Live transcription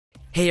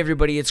Hey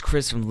everybody, it's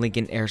Chris from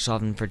Lincoln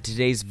Airsoft, and for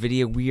today's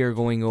video we are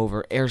going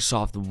over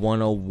Airsoft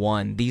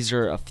 101. These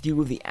are a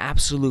few of the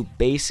absolute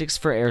basics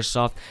for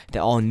Airsoft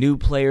that all new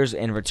players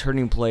and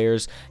returning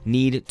players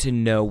need to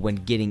know when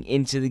getting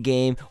into the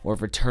game or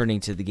returning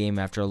to the game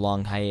after a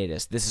long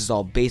hiatus. This is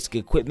all basic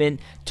equipment,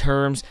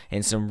 terms,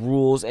 and some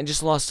rules, and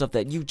just a lot of stuff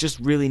that you just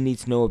really need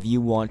to know if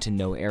you want to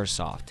know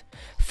Airsoft.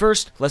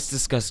 First, let's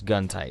discuss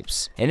gun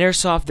types. In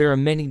Airsoft, there are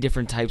many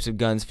different types of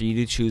guns for you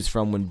to choose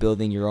from when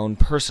building your own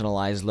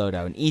personalized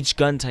loadout, and each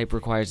gun type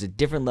requires a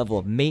different level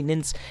of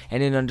maintenance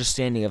and an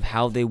understanding of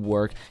how they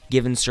work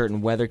given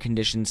certain weather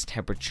conditions,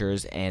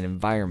 temperatures, and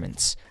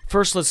environments.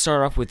 First, let's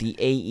start off with the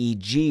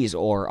AEGs,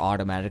 or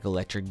automatic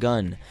electric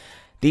gun.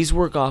 These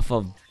work off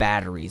of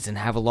batteries and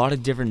have a lot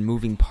of different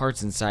moving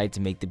parts inside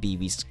to make the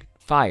BBs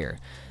fire.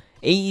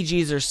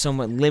 AEGs are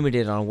somewhat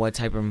limited on what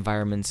type of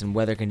environments and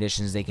weather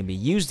conditions they can be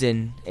used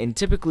in, and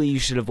typically you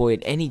should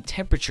avoid any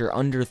temperature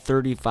under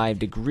 35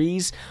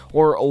 degrees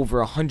or over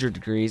 100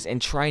 degrees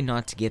and try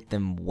not to get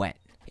them wet.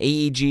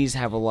 AEGs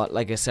have a lot,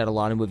 like I said, a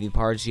lot of moving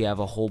parts. You have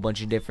a whole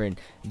bunch of different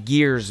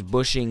gears,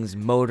 bushings,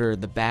 motor,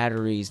 the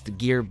batteries, the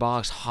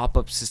gearbox,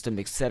 hop-up system,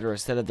 etc.,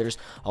 etc. There's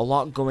a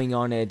lot going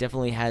on, and it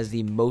definitely has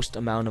the most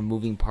amount of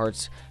moving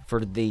parts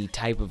for the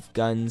type of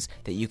guns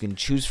that you can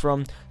choose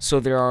from. So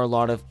there are a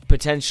lot of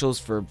potentials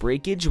for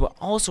breakage, but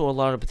also a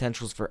lot of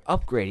potentials for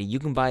upgrading. You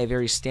can buy a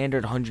very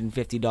standard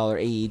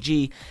 $150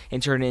 AEG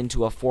and turn it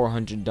into a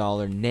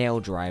 $400 nail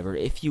driver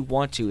if you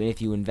want to, and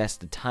if you invest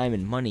the time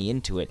and money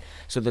into it.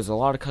 So there's a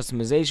lot of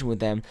customization with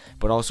them,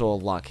 but also a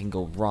lot can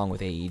go wrong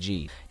with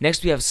AEG.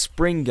 Next, we have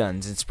spring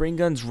guns, and spring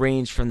guns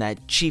range from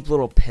that cheap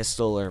little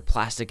pistol or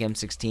plastic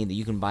M16 that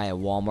you can buy at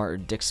Walmart or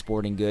Dick's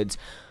Sporting Goods,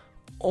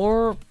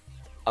 or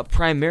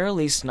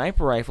primarily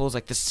sniper rifles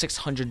like the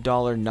 $600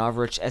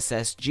 Novrich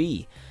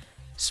SSG.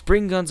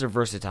 Spring guns are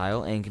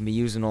versatile and can be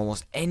used in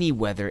almost any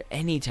weather,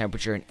 any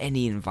temperature, and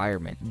any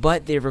environment,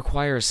 but they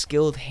require a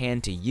skilled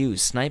hand to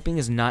use. Sniping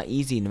is not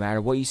easy no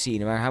matter what you see,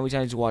 no matter how many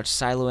times you watch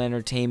Silo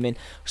Entertainment,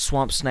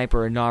 Swamp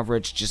Sniper, or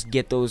Novrich, just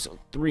get those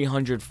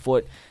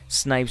 300-foot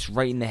snipes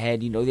right in the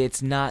head. You know,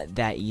 it's not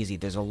that easy.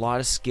 There's a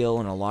lot of skill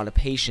and a lot of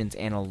patience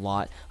and a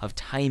lot of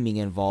timing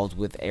involved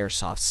with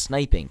airsoft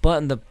sniping. But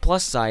on the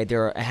plus side,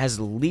 it has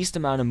the least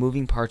amount of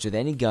moving parts with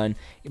any gun.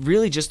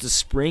 Really just the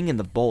spring and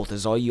the bolt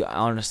is all you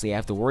honestly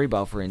have to worry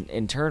about for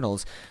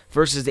internals,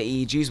 versus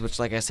the AEGs, which,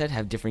 like I said,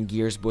 have different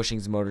gears,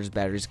 bushings, motors,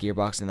 batteries,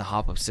 gearbox, and the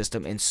hop-up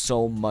system, and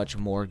so much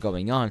more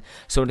going on.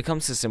 So when it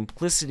comes to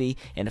simplicity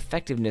and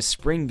effectiveness,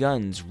 spring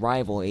guns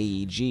rival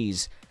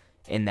AEGs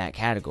in that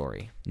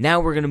category. Now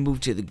we're going to move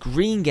to the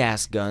green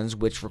gas guns,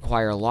 which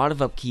require a lot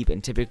of upkeep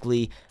and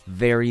typically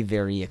very,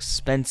 very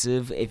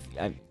expensive.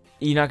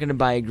 You're not going to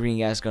buy a green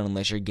gas gun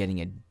unless you're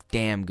getting a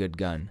damn good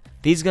gun.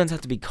 These guns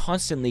have to be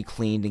constantly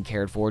cleaned and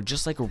cared for,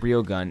 just like a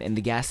real gun, and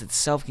the gas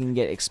itself can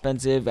get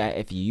expensive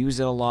if you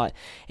use it a lot,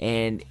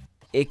 and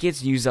it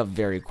gets used up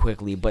very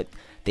quickly, but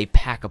they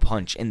pack a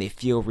punch and they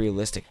feel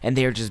realistic, and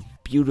they are just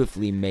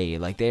beautifully made.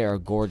 Like, they are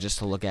gorgeous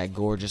to look at,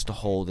 gorgeous to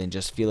hold, and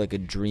just feel like a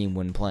dream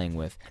when playing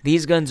with.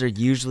 These guns are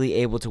usually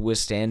able to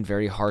withstand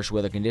very harsh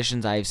weather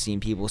conditions. I've seen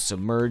people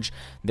submerge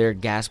their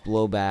gas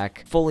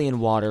blowback fully in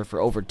water for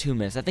over 2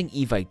 minutes. I think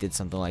Evite did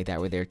something like that,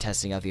 where they were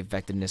testing out the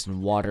effectiveness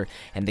in water,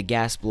 and the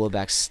gas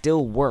blowback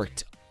still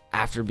worked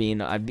after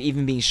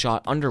even being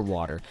shot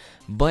underwater.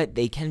 But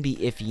they can be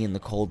iffy in the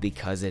cold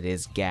because it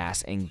is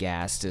gas, and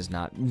gas does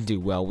not do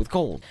well with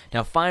cold.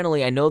 Now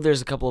finally, I know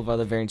there's a couple of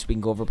other variants we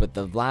can go over, but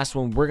the last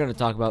one we're going to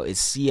talk about is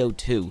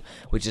CO2,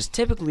 which is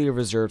typically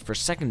reserved for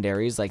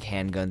secondaries like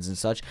handguns and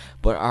such,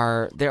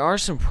 but there are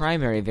some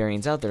primary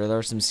variants out there. There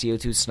are some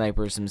CO2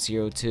 snipers, some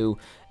CO2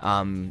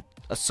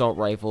 assault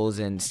rifles,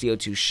 and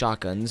CO2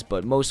 shotguns,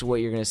 but most of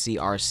what you're going to see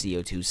are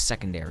CO2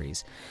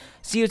 secondaries.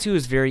 CO2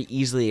 is very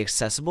easily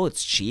accessible.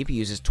 It's cheap. It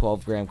uses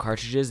 12-gram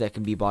cartridges that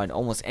can be bought in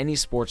almost any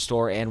sports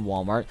store and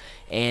Walmart,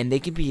 and they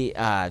can be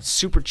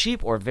super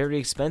cheap or very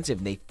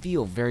expensive. They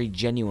feel very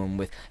genuine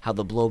with how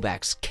the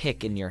blowbacks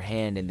kick in your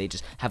hand, and they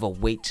just have a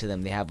weight to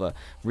them. They have a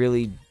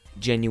really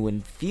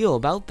genuine feel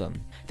about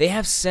them. They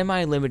have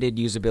semi-limited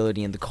usability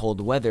in the cold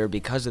weather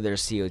because of their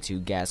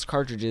CO2 gas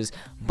cartridges,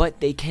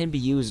 but they can be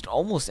used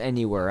almost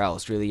anywhere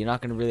else. Really, you're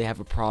not going to really have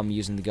a problem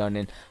using the gun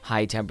in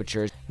high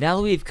temperatures. Now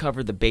that we've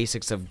covered the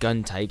basics of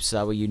gun types, so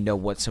that way you know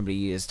what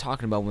somebody is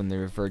talking about when they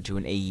refer to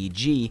an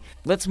AEG,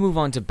 let's move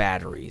on to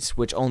batteries,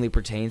 which only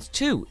pertains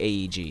to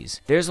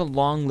AEGs. There's a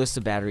long list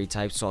of battery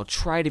types, so I'll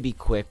try to be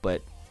quick,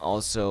 but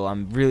also,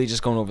 I'm really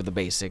just going over the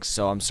basics,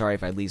 so I'm sorry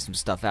if I leave some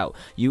stuff out.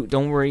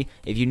 Don't worry,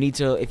 if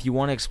you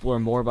want to explore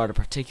more about a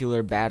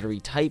particular battery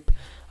type,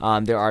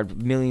 There are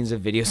millions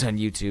of videos on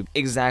YouTube,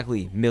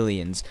 exactly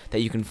millions,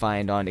 that you can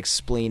find on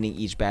explaining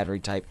each battery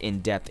type in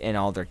depth and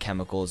all their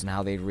chemicals and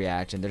how they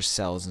react and their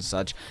cells and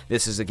such.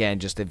 This is again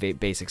just a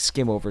basic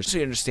skim over so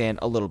you understand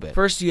a little bit.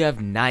 First you have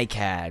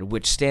NiCad,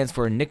 which stands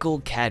for nickel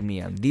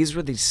cadmium. These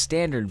were the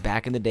standard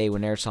back in the day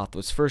when Airsoft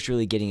was first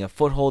really getting a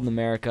foothold in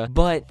America,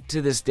 but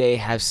to this day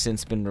have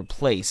since been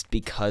replaced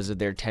because of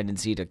their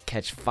tendency to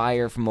catch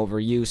fire from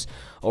overuse,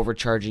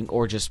 overcharging,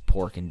 or just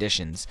poor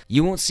conditions.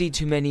 You won't see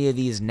too many of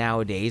these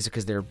nowadays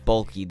because they're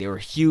bulky. They were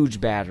huge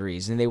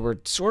batteries and they were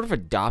sort of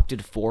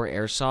adopted for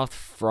Airsoft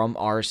from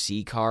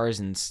RC cars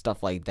and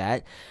stuff like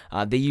that.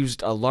 They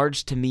used a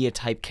large Tamiya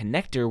type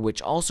connector,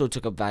 which also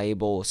took up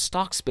valuable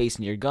stock space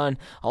in your gun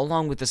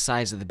along with the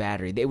size of the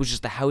battery. It was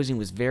just the housing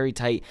was very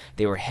tight,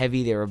 they were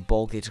heavy, they were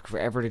bulk, they took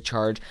forever to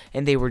charge,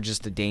 and they were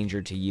just a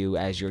danger to you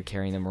as you're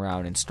carrying them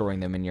around and storing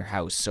them in your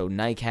house. So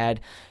NiCad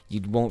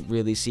you won't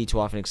really see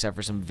too often except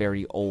for some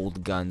very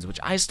old guns, which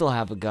I still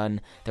have a gun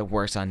that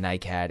works on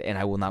NiCad, and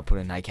I will not put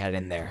a NiCad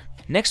in there.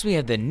 Next we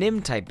have the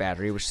NIM type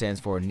battery, which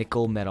stands for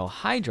nickel metal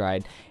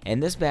hydride,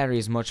 and this battery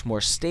is much more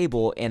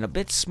stable and a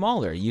bit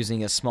smaller,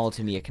 using a small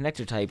Tamiya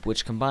connector type,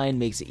 which combined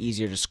makes it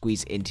easier to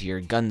squeeze into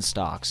your gun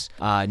stocks.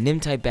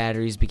 NIM type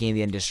batteries became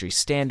the industry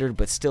standard,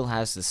 but still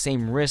has the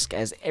same risk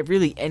as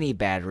really any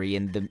battery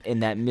in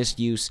that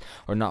misuse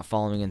or not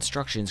following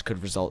instructions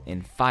could result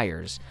in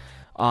fires.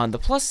 On the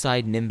plus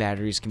side, NIM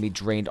batteries can be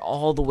drained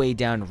all the way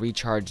down and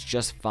recharged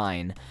just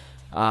fine.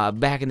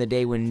 Back in the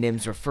day when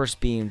NIMs were first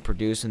being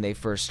produced and they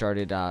first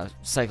started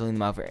cycling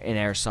them out in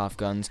airsoft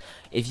guns,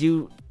 if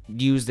you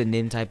use the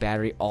NIM type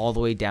battery all the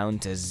way down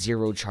to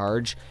zero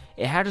charge,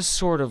 it had a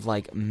sort of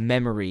like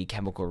memory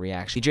chemical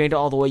reaction. You drained it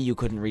all the way, you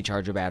couldn't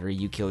recharge your battery,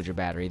 you killed your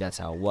battery, that's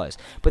how it was.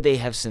 But they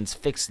have since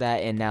fixed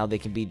that, and now they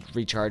can be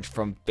recharged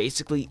from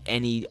basically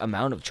any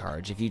amount of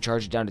charge. If you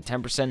charge it down to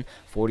 10%,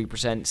 40%,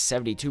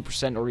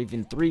 72%, or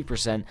even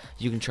 3%,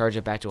 you can charge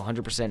it back to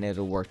 100% and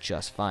it'll work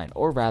just fine.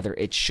 Or rather,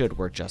 it should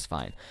work just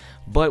fine.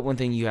 But one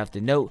thing you have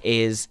to note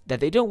is that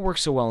they don't work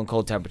so well in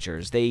cold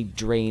temperatures. They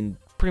drain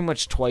pretty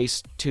much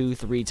twice,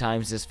 2-3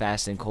 times as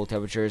fast in cold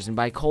temperatures, and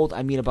by cold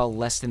I mean about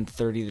less than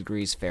 30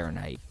 degrees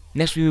Fahrenheit.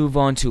 Next we move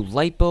on to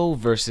LiPo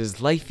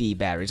versus LiFe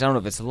batteries. I don't know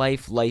if it's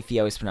Lifey, I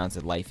always pronounce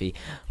it Lifey,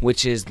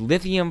 which is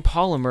lithium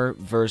polymer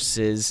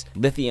versus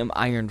lithium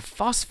iron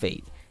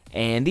phosphate.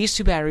 And these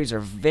two batteries are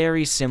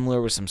very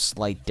similar with some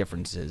slight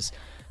differences.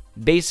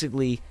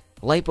 Basically,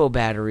 LiPo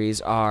batteries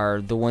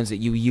are the ones that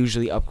you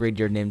usually upgrade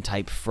your NIM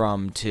type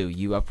from to.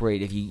 You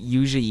upgrade, if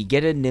you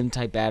get a NIM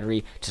type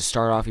battery to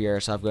start off your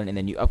airsoft gun, and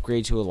then you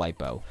upgrade to a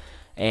LiPo.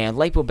 And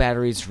LiPo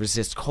batteries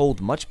resist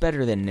cold much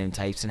better than NIM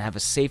types and have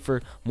a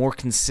safer, more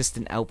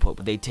consistent output.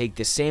 But they take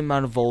the same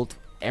amount of volt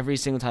every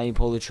single time you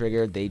pull the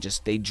trigger. They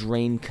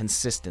drain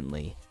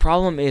consistently.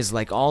 Problem is,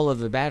 like all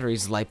other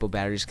batteries, LiPo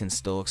batteries can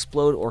still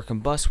explode or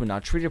combust when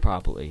not treated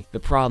properly. The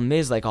problem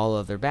is, like all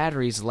other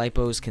batteries,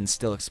 LiPos can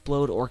still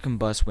explode or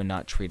combust when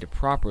not treated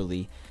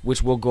properly,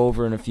 which we'll go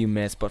over in a few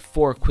minutes. But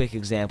for a quick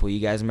example, you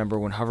guys remember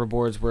when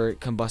hoverboards were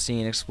combusting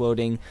and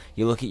exploding?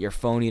 You look at your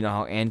phone, you know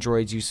how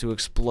Androids used to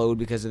explode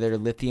because of their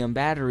lithium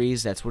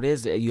batteries. That's what it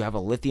is. You have a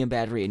lithium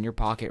battery in your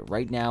pocket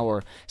right now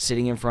or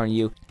sitting in front of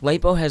you.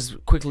 LiPo has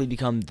quickly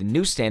become the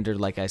new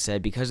standard, like I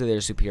said, because of their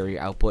superior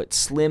output,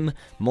 slim,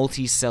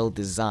 multi-cell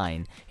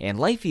design, and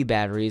LiFe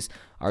batteries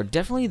are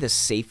definitely the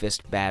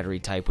safest battery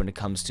type when it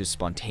comes to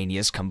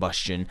spontaneous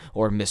combustion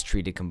or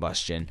mistreated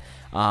combustion.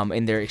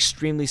 And they're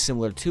extremely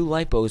similar to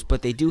LiPos,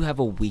 but they do have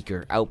a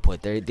weaker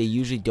output. They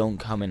usually don't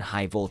come in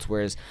high volts,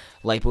 whereas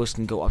LiPos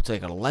can go up to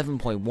like an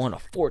 11.1, a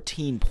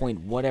 14 point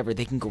whatever.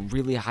 They can go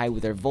really high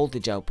with their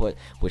voltage output,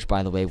 which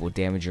by the way will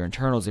damage your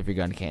internals if your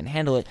gun can't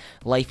handle it.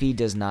 LiFe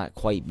does not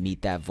quite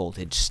meet that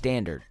voltage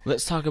standard.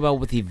 Let's talk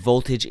about what the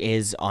voltage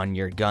is on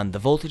your gun. The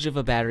voltage of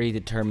a battery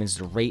determines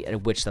the rate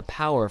at which the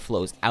power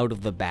flows out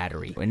of the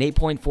battery. An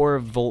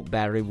 8.4 volt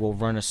battery will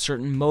run a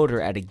certain motor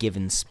at a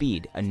given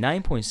speed. A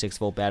 9.6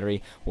 volt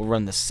battery will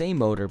run the same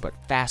motor but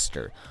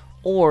faster.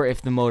 Or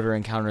if the motor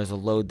encounters a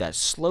load that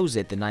slows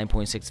it, the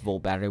 9.6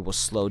 volt battery will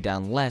slow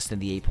down less than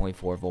the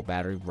 8.4 volt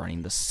battery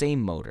running the same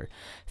motor.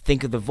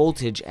 Think of the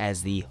voltage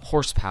as the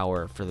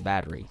horsepower for the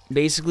battery.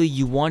 Basically,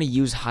 you want to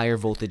use higher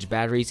voltage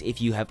batteries if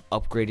you have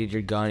upgraded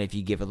your gun, if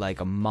you give it like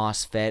a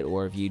MOSFET,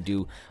 or if you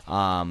do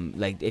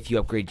like if you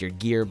upgrade your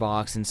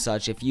gearbox and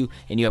such, and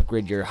you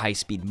upgrade your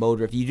high-speed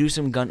motor. If you do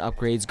some gun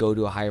upgrades, go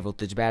to a higher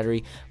voltage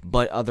battery,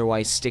 but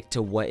otherwise stick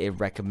to what it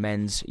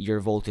recommends your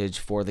voltage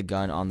for the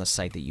gun on the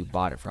site that you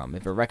bought it from.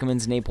 If it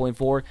recommends an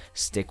 8.4,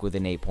 stick with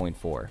an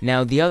 8.4.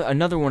 Now,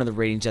 another one of the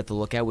ratings you have to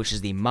look at, which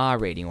is the mAh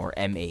rating, or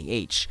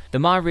MAH. The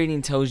mAh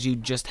rating tells you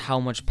just how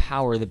much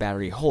power the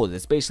battery holds.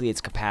 It's basically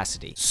its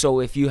capacity. So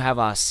if you have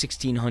a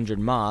 1600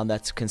 mAh,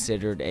 that's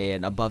considered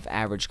an above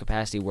average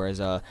capacity,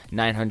 whereas a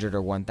 900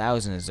 or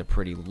 1000 is a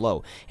pretty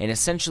low. And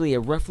essentially it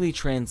roughly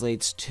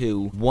translates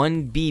to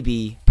 1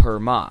 BB per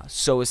mAh.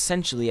 So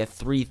essentially a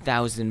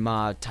 3000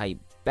 mAh type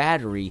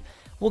battery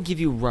will give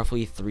you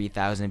roughly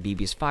 3,000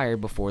 BBs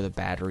fired before the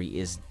battery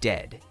is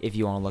dead, if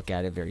you want to look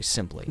at it very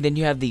simply. Then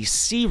you have the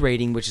C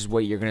rating, which is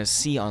what you're going to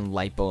see on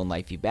LiPo and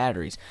LiFePO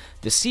batteries.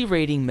 The C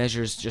rating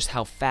measures just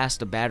how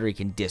fast a battery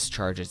can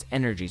discharge its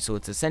energy, so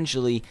it's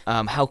essentially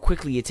how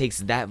quickly it takes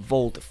that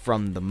volt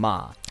from the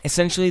mAh.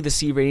 Essentially, the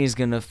C rating is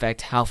going to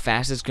affect how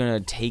fast it's going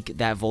to take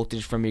that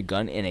voltage from your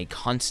gun in a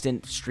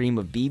constant stream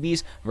of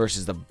BBs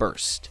versus the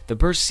burst. The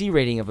burst C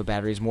rating of a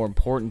battery is more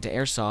important to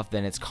airsoft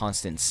than its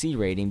constant C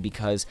rating,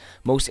 because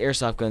most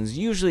airsoft guns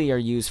usually are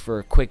used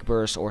for quick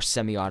burst or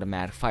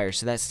semi-automatic fire.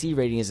 So that C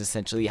rating is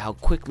essentially how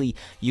quickly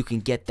you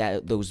can get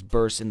those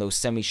bursts and those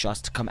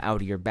semi-shots to come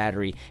out of your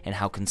battery and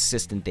how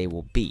consistent they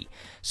will be.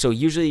 So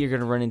usually you're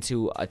going to run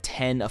into a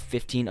 10, a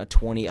 15, a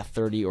 20, a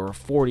 30, or a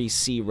 40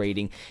 C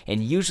rating,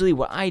 and usually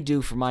what I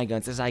do for my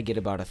guns is I get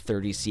about a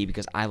 30 C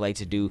because I like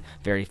to do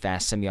very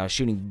fast semi-auto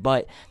shooting.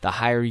 But the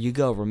higher you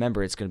go,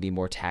 remember, it's going to be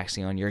more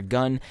taxing on your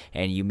gun,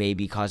 and you may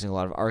be causing a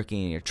lot of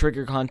arcing in your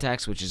trigger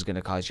contacts, which is going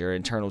to cause your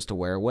internals to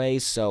wear away.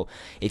 So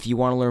if you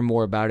want to learn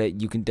more about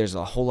it, there's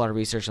a whole lot of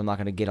research. I'm not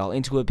going to get all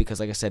into it because,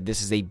 like I said,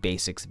 this is a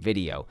basics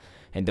video,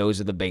 and those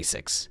are the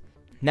basics.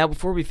 Now,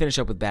 before we finish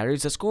up with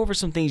batteries, let's go over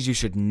some things you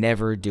should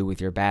never do with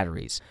your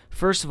batteries.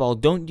 First of all,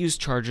 don't use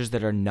chargers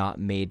that are not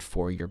made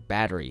for your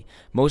battery.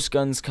 Most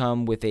guns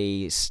come with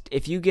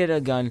if you get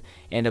a gun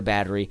and a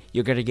battery,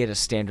 you're going to get a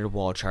standard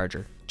wall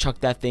charger. Chuck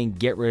that thing,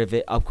 get rid of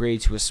it, upgrade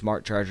to a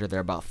smart charger.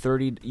 They're about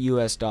 $30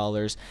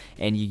 US,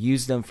 and you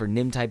use them for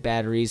NIM type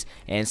batteries,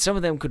 and some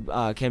of them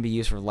can be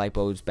used for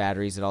LiPo's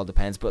batteries. It all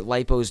depends, but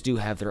LiPos do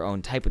have their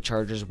own type of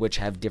chargers which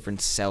have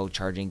different cell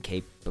charging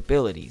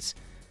capabilities.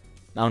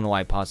 I don't know why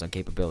I paused on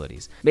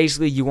capabilities.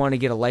 Basically, you want to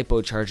get a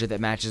LiPo charger that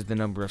matches the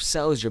number of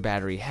cells your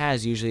battery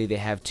has. Usually they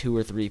have 2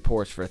 or 3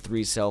 ports for a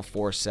 3-cell,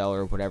 4-cell,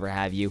 or whatever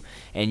have you,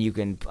 and you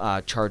can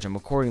charge them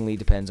accordingly.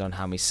 Depends on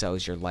how many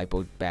cells your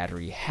LiPo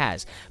battery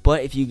has.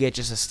 But if you get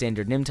just a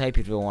standard NIM type,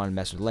 if you don't want to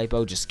mess with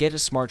LiPo, just get a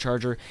smart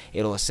charger.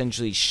 It'll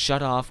essentially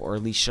shut off, or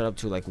at least shut up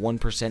to like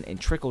 1%, and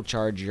trickle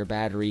charge your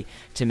battery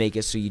to make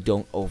it so you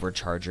don't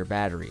overcharge your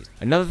batteries.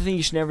 Another thing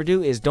you should never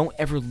do is don't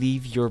ever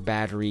leave your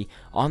battery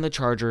on the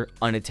charger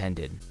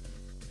unattended.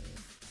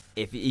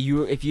 If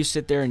you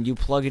sit there and you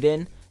plug it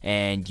in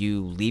and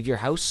you leave your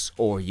house,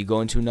 or you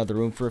go into another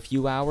room for a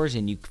few hours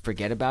and you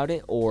forget about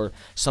it, or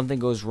something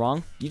goes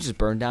wrong, you just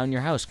burn down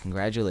your house.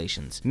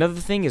 Congratulations. Another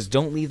thing is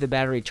don't leave the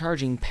battery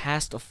charging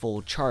past a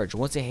full charge.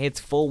 Once it hits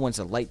full, once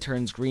the light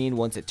turns green,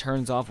 once it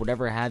turns off,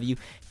 whatever have you,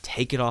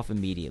 take it off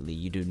immediately.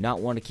 You do not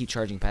want to keep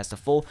charging past a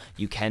full.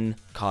 You can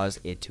cause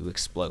it to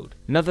explode.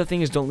 Another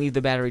thing is don't leave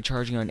the battery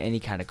charging on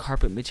any kind of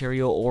carpet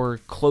material or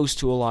close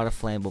to a lot of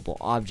flammable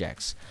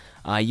objects.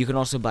 You can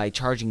also buy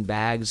charging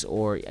bags,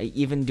 or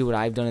even do what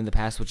I've done in the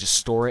past, which is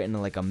store it in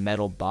like a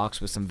metal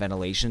box with some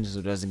ventilation so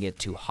it doesn't get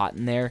too hot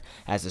in there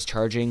as it's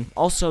charging.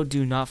 Also,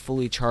 do not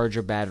fully charge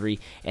your battery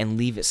and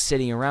leave it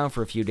sitting around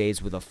for a few days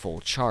with a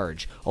full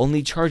charge.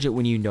 Only charge it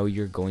when you know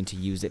you're going to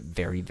use it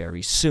very,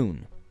 very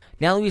soon.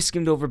 Now that we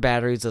skimmed over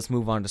batteries, let's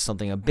move on to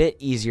something a bit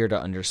easier to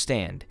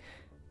understand.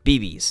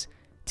 BBs.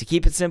 To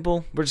keep it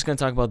simple, we're just going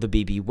to talk about the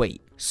BB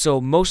weight.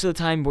 So most of the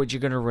time what you're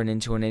going to run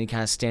into in any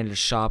kind of standard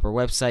shop or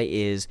website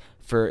is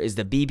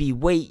the BB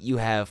weight. You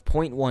have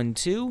 0.12,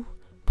 0.20,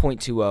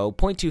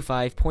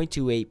 0.25,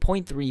 0.28,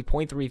 0.3,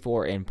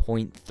 0.34, and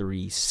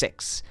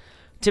 0.36.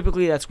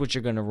 Typically that's what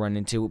you're going to run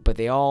into, but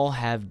they all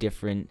have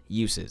different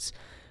uses.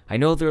 I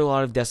know there are a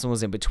lot of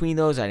decimals in between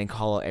those. I didn't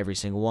call out every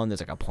single one.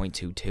 There's like a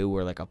 0.22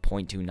 or like a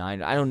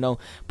 0.29. I don't know,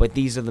 but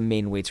these are the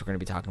main weights we're going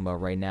to be talking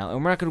about right now.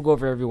 And we're not going to go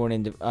over everyone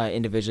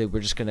individually. We're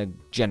just going to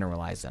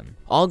generalize them.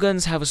 All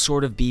guns have a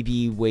sort of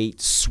BB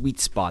weight sweet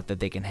spot that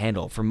they can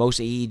handle. For most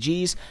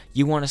AEGs,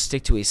 you want to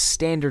stick to a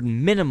standard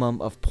minimum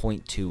of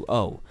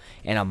 0.20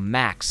 and a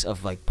max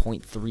of like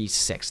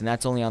 0.36. And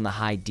that's only on the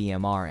high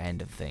DMR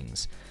end of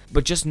things.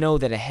 But just know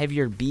that a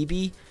heavier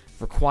BB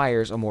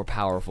requires a more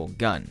powerful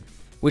gun,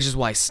 which is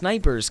why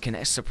snipers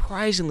can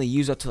surprisingly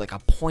use up to like a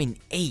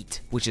 0.8,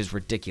 which is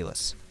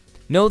ridiculous.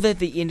 Know that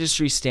the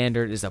industry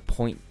standard is a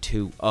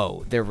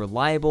 0.20. They're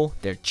reliable,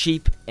 they're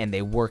cheap, and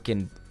they work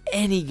in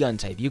any gun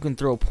type. You can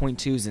throw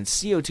 0.2s in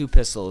CO2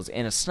 pistols,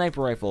 in a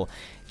sniper rifle,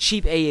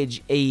 cheap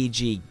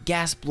AEG,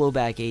 gas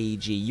blowback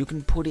AEG. You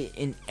can put it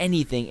in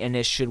anything and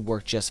it should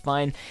work just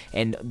fine.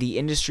 And the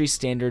industry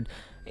standard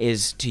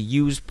is to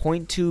use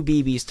 0.2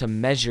 BBs to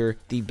measure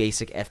the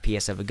basic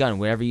FPS of a gun.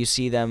 Whenever you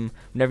see the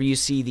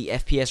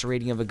FPS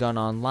rating of a gun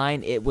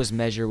online, it was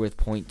measured with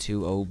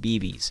 0.20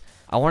 BBs.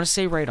 I want to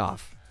say right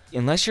off,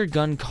 unless your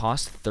gun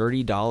costs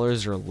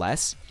 $30 or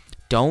less,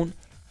 don't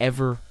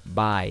ever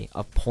buy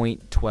a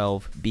 0.12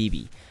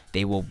 BB.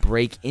 They will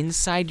break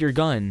inside your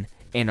gun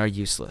and are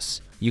useless.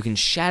 You can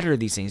shatter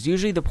these things.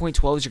 Usually the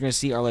 0.12s you're going to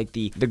see are like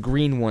the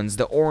green ones,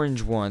 the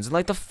orange ones,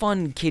 like the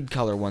fun kid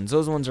color ones.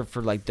 Those ones are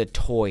for like the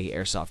toy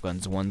airsoft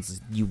guns,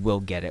 ones you will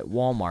get at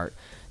Walmart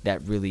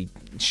that really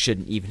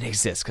shouldn't even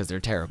exist because they're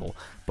terrible.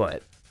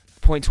 But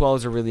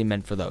 0.12s are really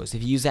meant for those.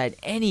 If you use that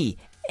any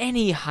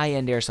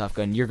high-end airsoft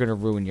gun, you're going to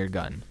ruin your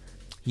gun.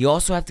 You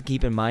also have to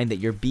keep in mind that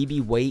your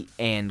BB weight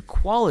and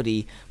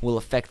quality will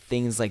affect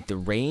things like the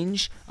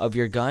range of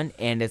your gun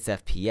and its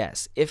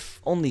FPS, if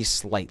only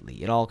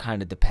slightly. It all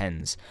kind of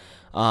depends.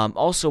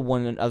 Also,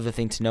 one other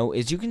thing to know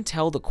is you can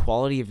tell the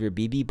quality of your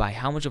BB by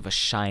how much of a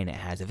shine it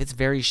has. If it's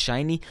very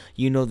shiny,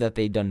 you know that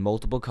they've done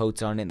multiple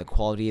coats on it and the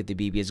quality of the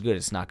BB is good.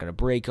 It's not going to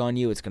break on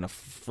you. It's going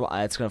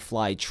to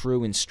fly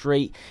true and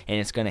straight, and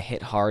it's going to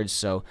hit hard.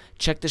 So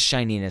check the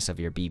shininess of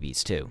your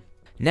BBs too.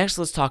 Next,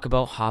 let's talk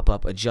about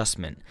hop-up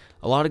adjustment.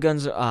 A lot of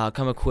guns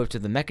come equipped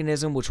with a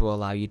mechanism which will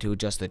allow you to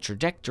adjust the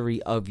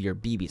trajectory of your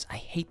BBs. I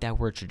hate that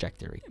word,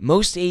 trajectory.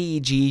 Most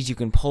AEGs, you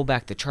can pull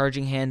back the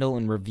charging handle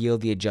and reveal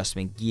the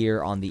adjustment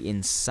gear on the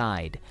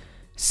inside.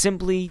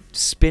 Simply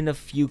spin a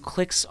few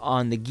clicks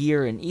on the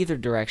gear in either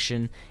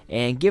direction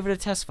and give it a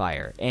test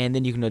fire, and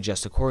then you can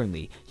adjust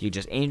accordingly. You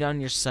just aim down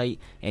your sight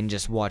and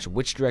just watch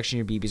which direction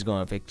your BB is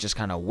going. If it just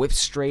kind of whips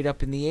straight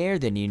up in the air,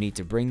 then you need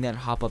to bring that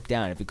hop up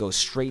down. If it goes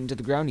straight into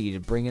the ground, you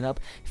need to bring it up,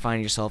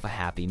 find yourself a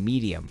happy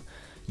medium.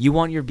 You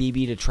want your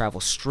BB to travel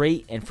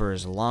straight and for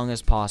as long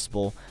as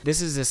possible.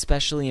 This is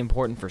especially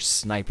important for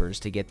snipers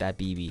to get that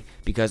BB,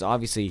 because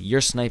obviously you're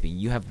sniping.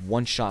 You have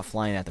one shot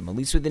flying at them. At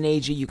least with an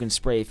AG, you can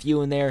spray a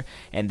few in there,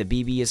 and the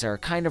BBs are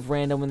kind of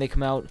random when they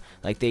come out.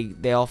 Like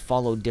they all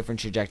follow different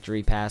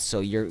trajectory paths,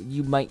 so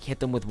you might hit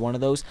them with one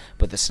of those,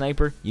 but the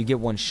sniper, you get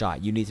one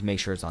shot. You need to make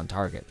sure it's on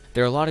target.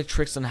 There are a lot of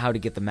tricks on how to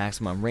get the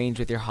maximum range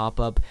with your hop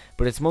up,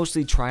 but it's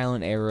mostly trial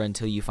and error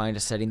until you find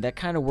a setting that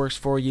kind of works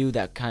for you,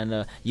 that kind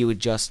of you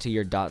adjust to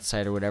your dot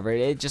sight or whatever.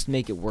 It just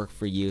make it work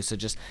for you. So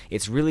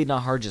it's really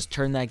not hard. Just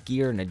turn that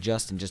gear and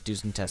adjust and just do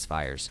some test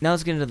fires. Now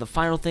let's get into the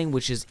final thing,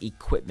 which is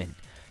equipment.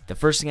 The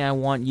first thing I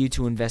want you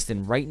to invest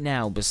in right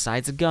now,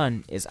 besides a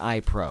gun, is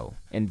eye pro.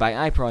 And by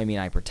eye pro, I mean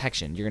eye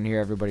protection. You're gonna hear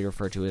everybody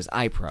refer to it as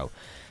eye pro.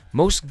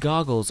 Most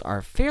goggles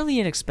are fairly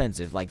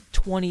inexpensive, like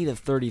 $20 to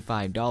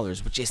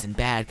 $35, which isn't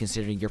bad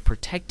considering you're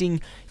protecting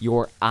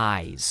your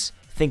eyes.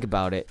 Think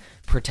about it.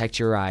 Protect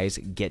your eyes,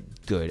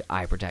 get good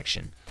eye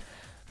protection.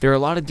 There are a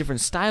lot of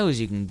different styles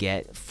you can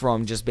get,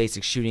 from just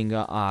basic shooting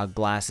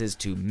glasses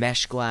to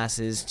mesh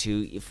glasses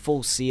to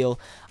full seal.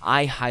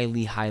 I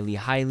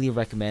highly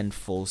recommend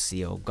full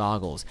seal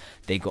goggles.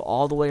 They go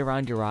all the way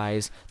around your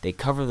eyes, they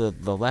cover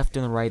the left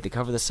and the right, they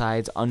cover the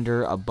sides,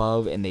 under,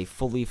 above, and they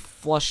fully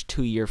flush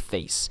to your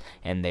face,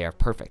 and they are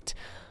perfect.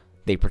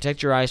 They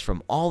protect your eyes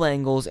from all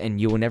angles,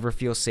 and you will never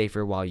feel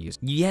safer while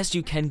using. Yes,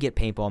 you can get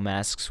paintball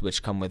masks,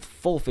 which come with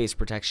full face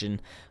protection,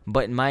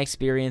 but in my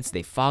experience,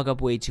 they fog up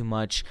way too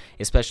much,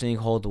 especially in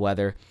cold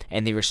weather,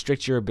 and they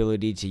restrict your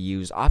ability to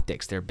use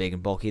optics. They're big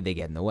and bulky, they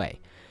get in the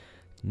way.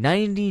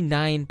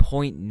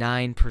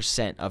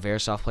 99.9% of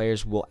airsoft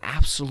players will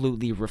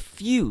absolutely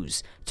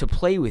refuse to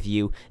play with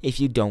you if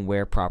you don't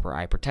wear proper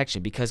eye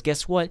protection, because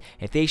guess what?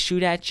 If they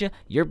shoot at you,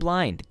 you're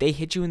blind. If they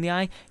hit you in the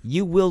eye,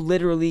 you will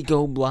literally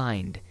go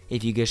blind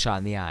if you get shot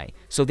in the eye.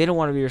 So they don't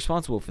want to be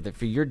responsible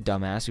for your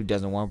dumbass who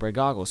doesn't want to wear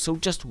goggles. So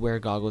just wear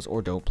goggles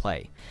or don't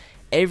play.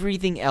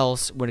 Everything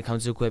else when it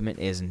comes to equipment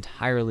is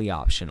entirely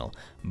optional,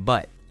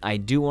 but I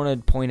do want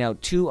to point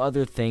out two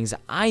other things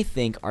I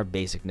think are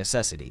basic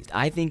necessities.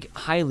 I think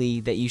highly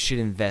that you should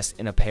invest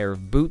in a pair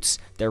of boots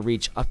that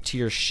reach up to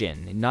your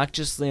shin, not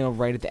just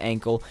right at the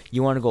ankle.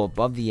 You want to go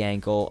above the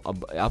ankle,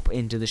 up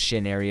into the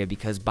shin area,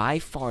 because by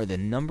far the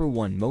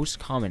 #1 most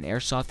common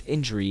airsoft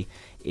injury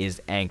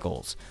is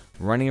ankles.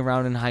 Running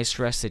around in high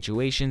stress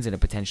situations in a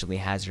potentially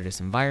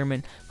hazardous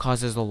environment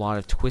causes a lot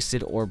of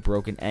twisted or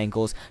broken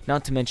ankles,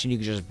 not to mention you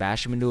can just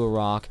bash them into a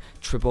rock,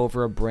 trip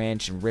over a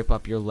branch and rip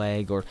up your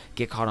leg, or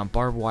get caught on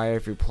barbed wire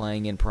if you're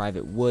playing in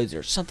private woods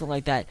or something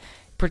like that.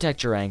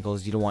 Protect your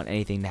ankles. You don't want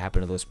anything to happen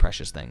to those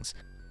precious things.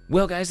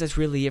 Well guys, that's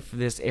really it for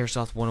this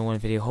Airsoft 101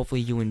 video.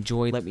 Hopefully you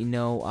enjoyed. Let me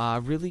know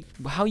really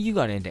how you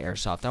got into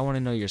Airsoft. I want to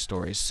know your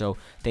stories. So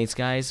thanks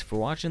guys for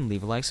watching.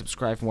 Leave a like,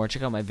 subscribe for more,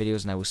 check out my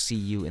videos, and I will see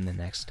you in the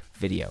next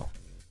video.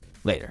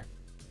 Later.